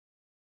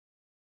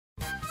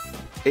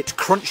It's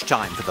crunch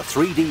time for the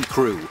 3D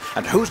crew,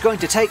 and who's going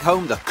to take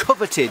home the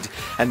coveted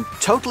and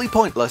totally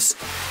pointless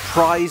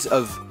prize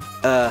of,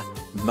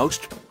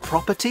 most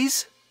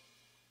properties?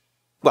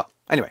 Well,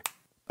 anyway,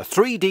 a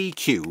 3D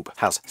cube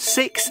has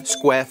 6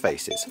 square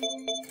faces.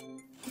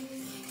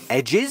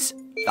 Edges?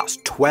 That's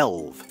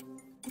 12.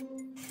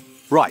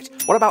 Right,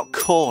 what about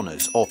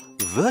corners or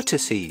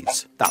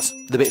vertices? That's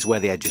the bits where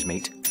the edges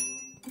meet.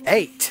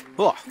 8.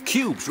 Oh,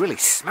 cube's really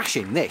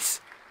smashing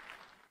this.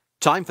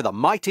 Time for the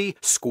mighty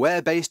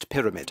square-based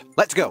pyramid.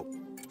 Let's go.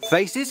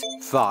 Faces,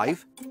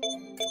 5.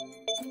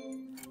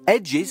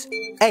 Edges,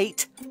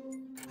 8.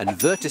 And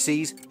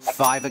vertices,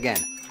 5 again.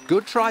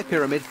 Good try,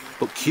 pyramid,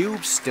 but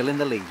cube's still in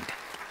the lead.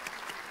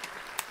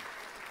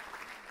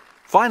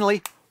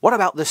 Finally, what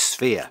about the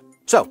sphere?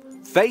 So,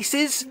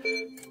 faces,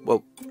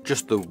 well,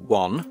 just the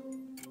 1.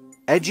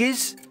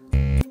 Edges,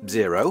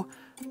 0.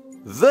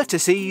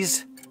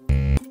 Vertices,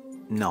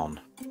 none.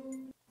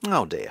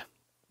 Oh dear.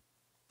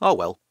 Oh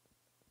well.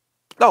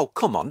 Oh,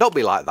 come on, don't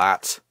be like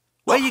that.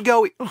 Where you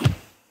going?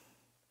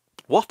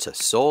 What a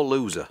sore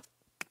loser.